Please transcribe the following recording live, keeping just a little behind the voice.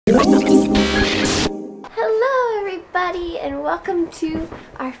everybody, and welcome to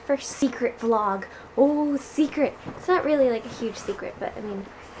our first secret vlog. Oh, secret. It's not really like a huge secret, but I mean,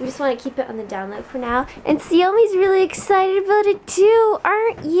 we just want to keep it on the down low for now. And Siomi's really excited about it too,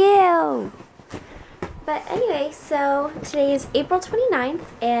 aren't you? But anyway, so today is April 29th,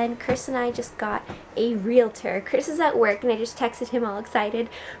 and Chris and I just got a realtor. Chris is at work, and I just texted him all excited,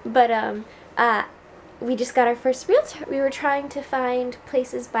 but we just got our first realtor. We were trying to find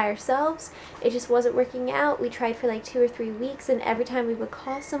places by ourselves. It just wasn't working out. We tried for like 2 or 3 weeks, and every time we would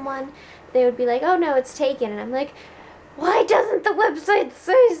call someone, they would be like, oh no, it's taken. And I'm like, why doesn't the website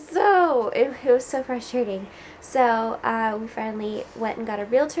say so? It was so frustrating. So we finally went and got a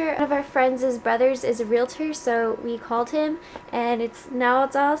realtor. One of our friends' brothers is a realtor, so we called him, and now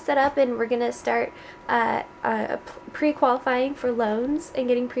it's all set up, and we're gonna start pre-qualifying for loans and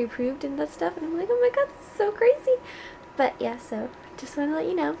getting pre-approved and that stuff. And I'm like, oh my god, this is so crazy. But yeah, so just want to let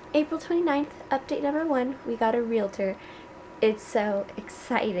you know, April 29th, update number 1, we got a realtor. It's so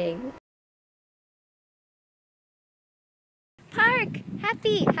exciting. Park!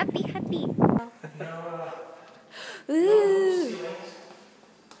 Happy! Happy! Happy! Ooh!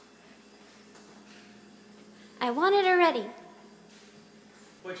 I want it already.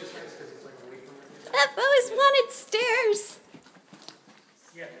 Which is nice because it's like away from it. I've always wanted stairs!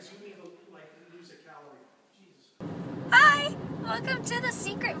 Yeah, because you need to like lose a calorie. Jesus. Hi! Welcome to the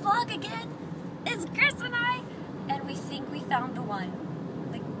secret vlog again. It's Chris and I, and we think we found the one.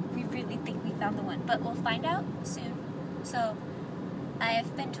 Like, we really think we found the one, but we'll find out soon. So, I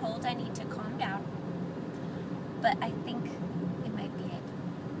have been told I need to calm down, but I think it might be it.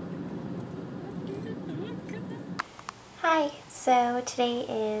 Hi, so today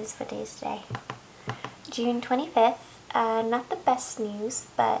is, what day is today? June 25th. Not the best news,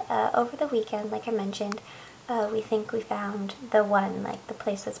 but over the weekend, like I mentioned, we think we found the one, like the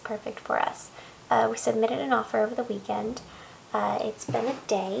place that's perfect for us. We submitted an offer over the weekend. It's been a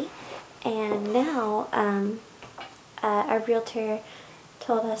day, and now our realtor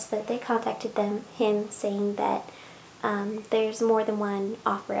told us that they contacted him saying that there's more than one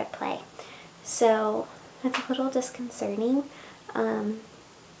offer at play. So that's a little disconcerting. It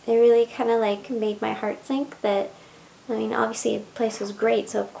really kind of like made my heart sink that, I mean, obviously the place was great,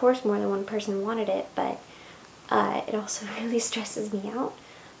 so of course more than one person wanted it, but it also really stresses me out.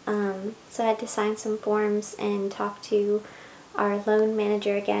 So I had to sign some forms and talk to our loan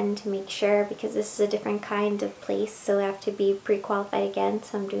manager again to make sure, because this is a different kind of place, so we have to be pre-qualified again,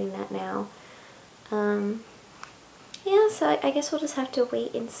 so I'm doing that now. Yeah, so I guess we'll just have to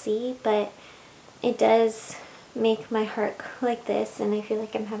wait and see, but it does make my heart go like this, and I feel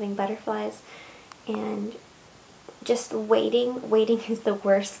like I'm having butterflies, and just waiting is the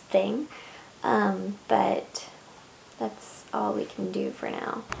worst thing, but that's all we can do for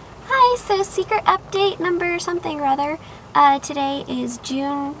now. Hi, so secret update number something or other. Today is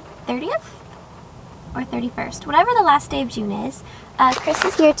June 30th or 31st, whatever the last day of June is. Chris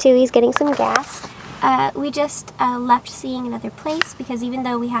is here too, he's getting some gas. We just left seeing another place, because even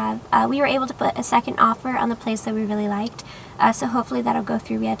though we were able to put a second offer on the place that we really liked, so hopefully that'll go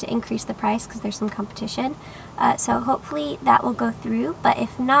through. We had to increase the price because there's some competition, so hopefully that will go through. But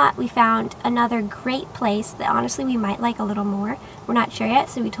if not, we found another great place that honestly we might like a little more. We're not sure yet,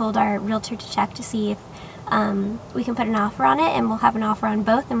 so we told our realtor to check to see if we can put an offer on it, and we'll have an offer on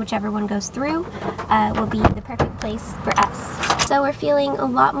both, and whichever one goes through will be the perfect place for us. So we're feeling a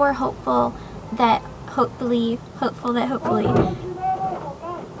lot more hopeful that hopefully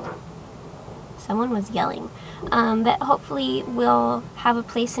someone was yelling, that hopefully we'll have a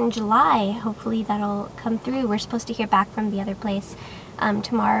place in July. Hopefully that'll come through. We're supposed to hear back from the other place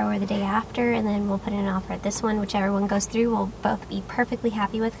tomorrow or the day after, and then we'll put in an offer at this one. Whichever one goes through, we'll both be perfectly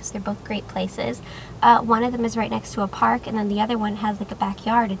happy with, because they're both great places. One of them is right next to a park, and then the other one has like a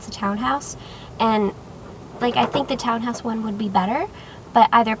backyard. It's a townhouse, and like I think the townhouse one would be better, but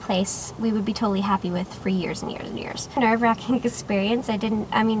either place we would be totally happy with for years and years and years. Nerve-wracking experience. I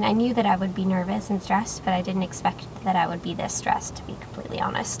knew that I would be nervous and stressed, but I didn't expect that I would be this stressed, to be completely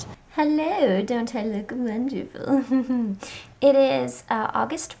honest. Hello, don't I look wonderful? It is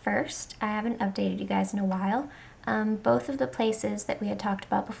August 1st. I haven't updated you guys in a while. Both of the places that we had talked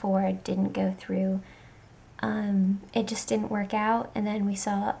about before didn't go through. It just didn't work out, and then we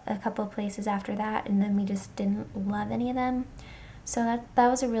saw a couple of places after that, and then we just didn't love any of them. So that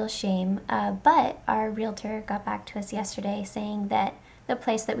was a real shame, but our realtor got back to us yesterday saying that the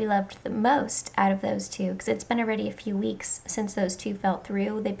place that we loved the most out of those two, because it's been already a few weeks since those two fell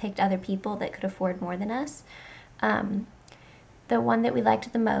through, they picked other people that could afford more than us. The one that we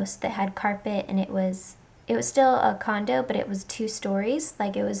liked the most, that had carpet, and it was it was still a condo, but it was 2 stories.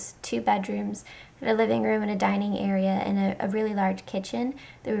 Like it was 2 bedrooms, a living room and a dining area, and a really large kitchen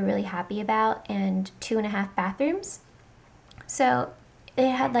that we were really happy about, and 2.5 bathrooms. So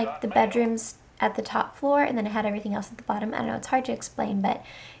it had like the bedrooms at the top floor, and then it had everything else at the bottom. I don't know, it's hard to explain, but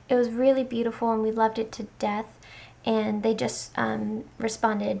it was really beautiful and we loved it to death. And they just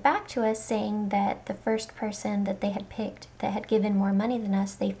responded back to us saying that the first person that they had picked that had given more money than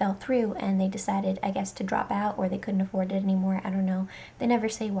us, they fell through and they decided, I guess, to drop out, or they couldn't afford it anymore. I don't know. They never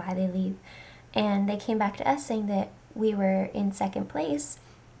say why they leave. And they came back to us saying that we were in second place.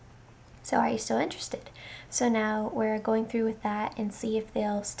 So are you still interested? So now we're going through with that and see if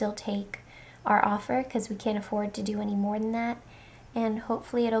they'll still take our offer, because we can't afford to do any more than that. And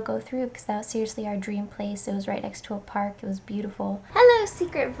hopefully it'll go through, because that was seriously our dream place. It was right next to a park. It was beautiful. Hello,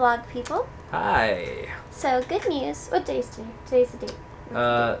 secret vlog people. Hi. So good news. What day is today? Today's the date.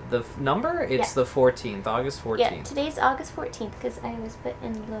 The number? It's the 14th, August 14th. Yeah, today's August 14th, because I was put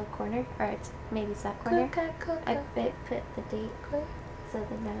in the little corner, or maybe it's that corner. I put the date, so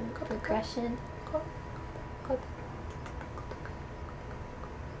the progression.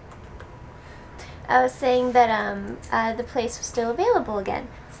 I was saying that the place was still available again.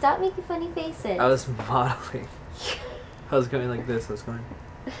 Stop making funny faces. I was modeling. I was going like this. I was going.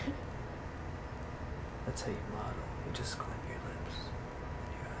 That's how you model. You just squint your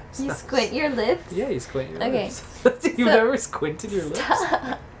lips. You squint your lips? Yeah, you squint your okay. lips. You've never squinted your lips?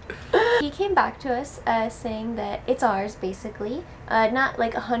 He came back to us saying that it's ours, basically. Not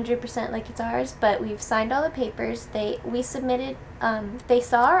like 100% like it's ours, but we've signed all the papers. We submitted, they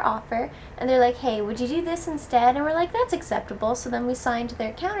saw our offer, and they're like, hey, would you do this instead? And we're like, that's acceptable. So then we signed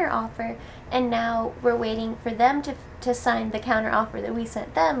their counter offer, and now we're waiting for them to sign the counter offer that we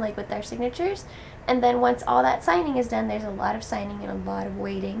sent them, like with their signatures. And then once all that signing is done, there's a lot of signing and a lot of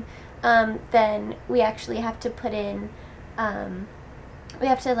waiting. Then we actually have to put in, we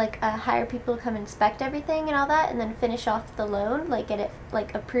have to like hire people to come inspect everything and all that, and then finish off the loan, like get it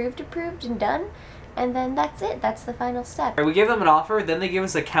like approved and done, and then that's it. That's the final step. We gave them an offer, then they gave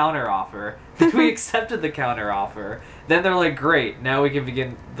us a counter offer. Then we accepted the counter offer. Then they're like, great, now we can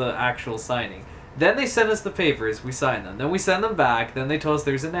begin the actual signing. Then they send us the papers, we sign them. Then we send them back, then they told us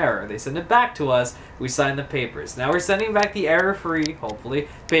there's an error. They send it back to us, we sign the papers. Now we're sending back the error-free, hopefully,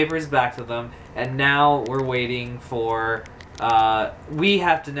 papers back to them, and now we're waiting for... we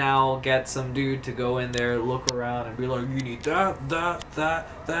have to now get some dude to go in there, look around, and be like, you need that,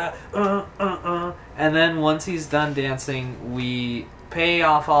 and then once he's done dancing, we pay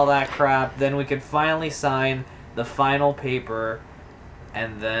off all that crap, then we can finally sign the final paper,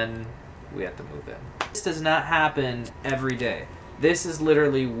 and then we have to move in. This does not happen every day. This is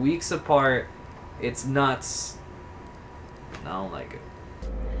literally weeks apart. It's nuts. I don't like it.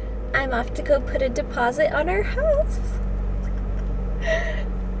 I'm off to go put a deposit on our house.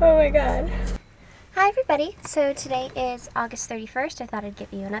 Oh my god. Hi everybody. So today is August 31st. I thought I'd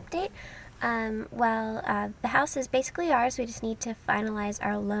give you an update. The house is basically ours. We just need to finalize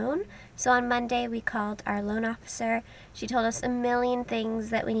our loan. So on Monday we called our loan officer. She told us a million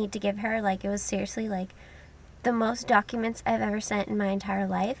things that we need to give her. Like, it was seriously like the most documents I've ever sent in my entire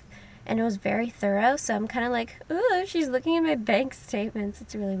life. And it was very thorough. So I'm kind of like, ooh, she's looking at my bank statements.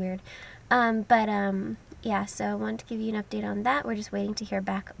 It's really weird. Yeah, so I wanted to give you an update on that. We're just waiting to hear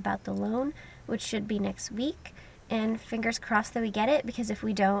back about the loan, which should be next week. And fingers crossed that we get it, because if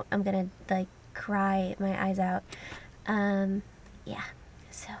we don't, I'm gonna like cry my eyes out. Yeah,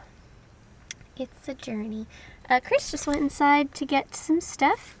 so it's a journey. Chris just went inside to get some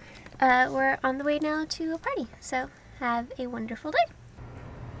stuff. We're on the way now to a party, so have a wonderful day.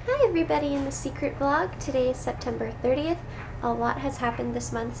 Hi everybody in the secret vlog. Today is September 30th. A lot has happened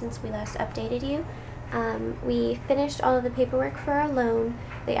this month since we last updated you. We finished all of the paperwork for our loan.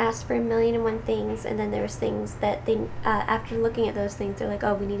 They asked for 1,000,001 things, and then there was things that they, after looking at those things, they're like,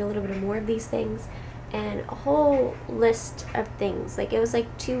 oh, we need a little bit more of these things, and a whole list of things. Like, it was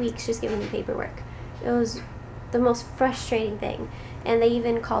like 2 weeks just giving the paperwork. It was the most frustrating thing. And they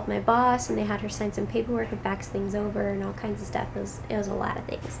even called my boss, and they had her sign some paperwork and fax things over and all kinds of stuff. It was a lot of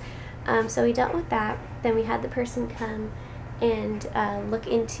things. So we dealt with that. Then we had the person come and look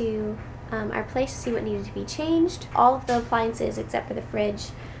into our place to see what needed to be changed. All of the appliances except for the fridge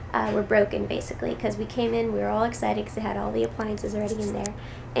were broken, basically, because we came in, we were all excited because it had all the appliances already in there.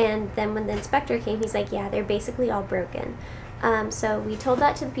 And then when the inspector came, he's like, yeah, they're basically all broken. So we told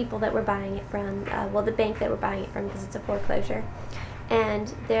that to the people that we're buying it from, well, the bank that we're buying it from, because it's a foreclosure.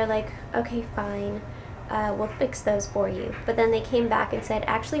 And they're like, okay, fine, we'll fix those for you. But then they came back and said,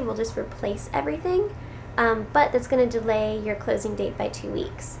 actually, we'll just replace everything. but that's going to delay your closing date by 2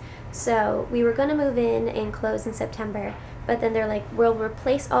 weeks. So we were going to move in and close in September, but then they're like, we'll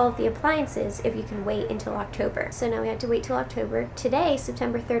replace all of the appliances if you can wait until October. So now we had to wait till October. Today,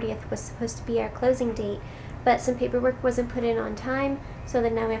 September 30th, was supposed to be our closing date, but some paperwork wasn't put in on time, so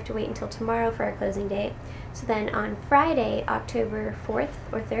then now we have to wait until tomorrow for our closing date. So then on Friday, October 4th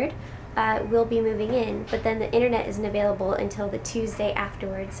or 3rd, we'll be moving in, but then the internet isn't available until the Tuesday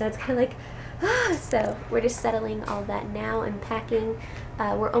afterwards. So it's kind of like, so we're just settling all that now and packing.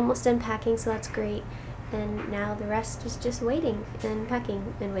 We're almost done packing, so that's great. And now the rest is just waiting and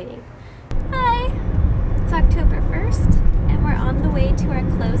packing and waiting. Hi! It's October 1st, and we're on the way to our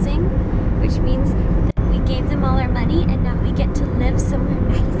closing, which means that we gave them all our money, and now we get to live somewhere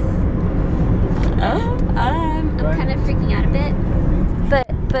nice. I'm kind of freaking out a bit,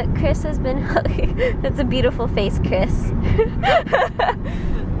 but Chris has been, that's a beautiful face, Chris.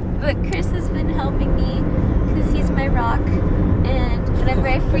 But Chris has been helping me because he's my rock, and whenever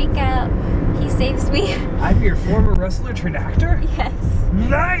I freak out, he saves me. I'm your former wrestler turned actor? Yes.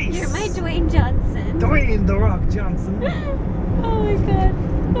 Nice! You're my Dwayne Johnson. Dwayne The Rock Johnson. Oh my god.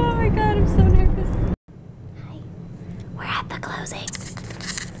 Oh my god, I'm so nervous. Hi. We're at the closing.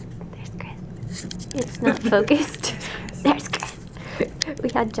 There's Chris. It's not focused. There's Chris. We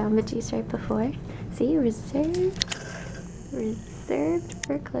had Jamba Juice right before. See, reserved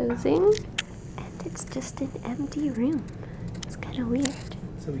for closing. And it's just an empty room. It's kind of weird.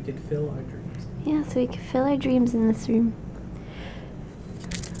 So we could fill our dreams. Yeah, so we could fill our dreams in this room.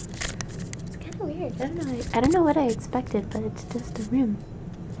 It's kind of weird. I don't know what I expected, but it's just a room.